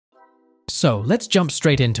So let's jump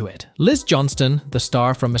straight into it. Liz Johnston, the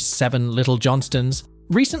star from 7 Little Johnstons,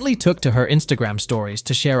 recently took to her Instagram stories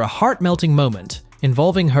to share a heart-melting moment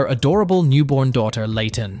involving her adorable newborn daughter,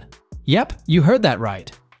 Layton. Yep, you heard that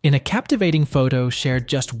right. In a captivating photo shared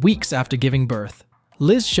just weeks after giving birth,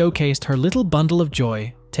 Liz showcased her little bundle of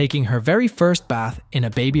joy, taking her very first bath in a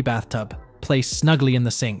baby bathtub, placed snugly in the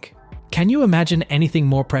sink. Can you imagine anything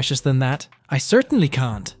more precious than that? I certainly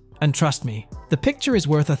can't. And trust me, the picture is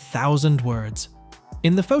worth 1,000 words.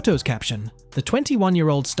 In the photo's caption, the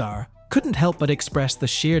 21-year-old star couldn't help but express the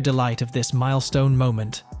sheer delight of this milestone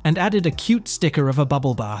moment and added a cute sticker of a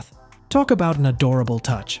bubble bath. Talk about an adorable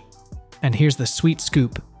touch. And here's the sweet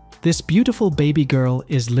scoop. This beautiful baby girl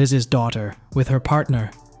is Liz's daughter with her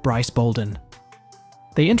partner, Bryce Bolden.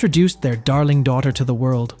 They introduced their darling daughter to the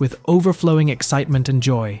world with overflowing excitement and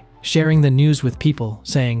joy, sharing the news with people,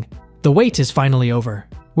 saying, "The wait is finally over.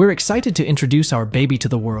 We're excited to introduce our baby to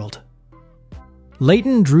the world."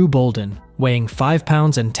 Layton Drew Bolden, weighing 5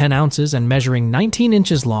 pounds and 10 ounces and measuring 19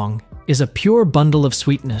 inches long, is a pure bundle of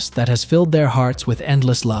sweetness that has filled their hearts with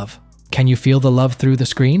endless love. Can you feel the love through the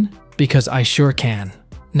screen? Because I sure can.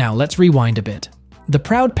 Now let's rewind a bit. The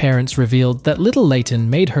proud parents revealed that little Layton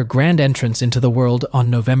made her grand entrance into the world on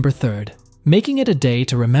November 3rd, making it a day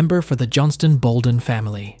to remember for the Johnston Bolden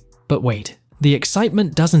family. But wait, the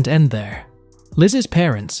excitement doesn't end there. Liz's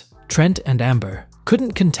parents, Trent and Amber,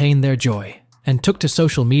 couldn't contain their joy and took to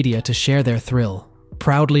social media to share their thrill,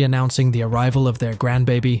 proudly announcing the arrival of their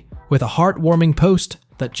grandbaby with a heartwarming post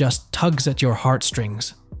that just tugs at your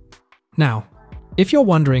heartstrings. Now, if you're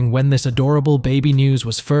wondering when this adorable baby news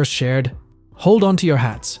was first shared, hold on to your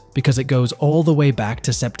hats because it goes all the way back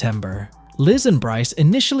to September. Liz and Bryce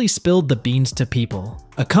initially spilled the beans to people,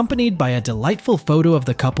 accompanied by a delightful photo of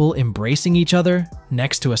the couple embracing each other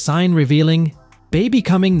next to a sign revealing, "Baby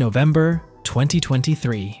coming November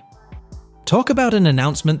 2023. Talk about an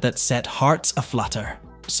announcement that set hearts aflutter.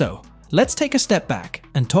 So, let's take a step back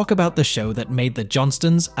and talk about the show that made the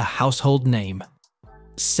Johnstons a household name.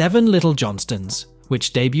 7 Little Johnstons,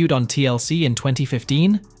 which debuted on TLC in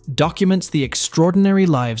 2015, documents the extraordinary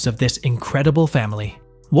lives of this incredible family.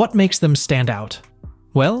 What makes them stand out?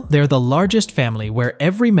 Well, they're the largest family where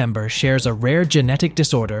every member shares a rare genetic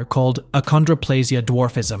disorder called achondroplasia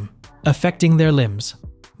dwarfism, affecting their limbs.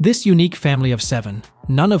 This unique family of 7,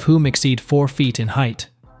 none of whom exceed 4 feet in height,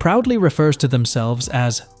 proudly refers to themselves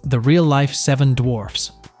as the real-life 7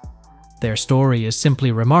 dwarfs. Their story is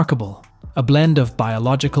simply remarkable, a blend of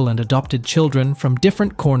biological and adopted children from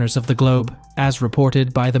different corners of the globe, as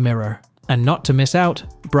reported by The Mirror. And not to miss out,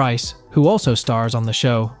 Bryce, who also stars on the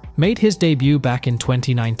show, made his debut back in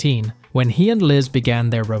 2019 when he and Liz began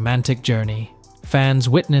their romantic journey. Fans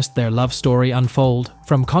witnessed their love story unfold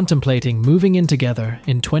from contemplating moving in together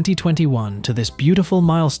in 2021 to this beautiful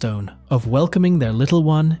milestone of welcoming their little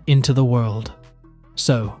one into the world.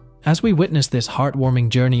 So, as we witness this heartwarming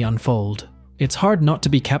journey unfold, it's hard not to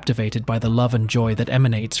be captivated by the love and joy that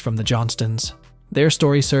emanates from the Johnstons. Their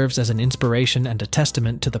story serves as an inspiration and a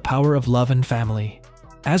testament to the power of love and family.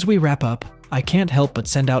 As we wrap up, I can't help but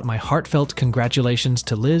send out my heartfelt congratulations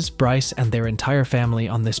to Liz, Bryce, and their entire family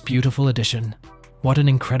on this beautiful edition. What an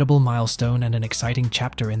incredible milestone and an exciting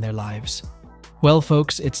chapter in their lives. Well,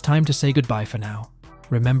 folks, it's time to say goodbye for now.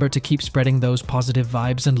 Remember to keep spreading those positive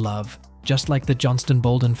vibes and love, just like the Johnston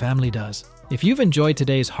Bolden family does. If you've enjoyed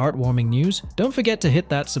today's heartwarming news, don't forget to hit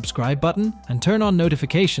that subscribe button and turn on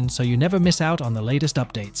notifications so you never miss out on the latest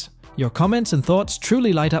updates. Your comments and thoughts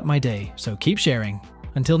truly light up my day, so keep sharing.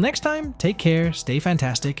 Until next time, take care, stay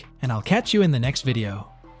fantastic, and I'll catch you in the next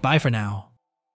video. Bye for now.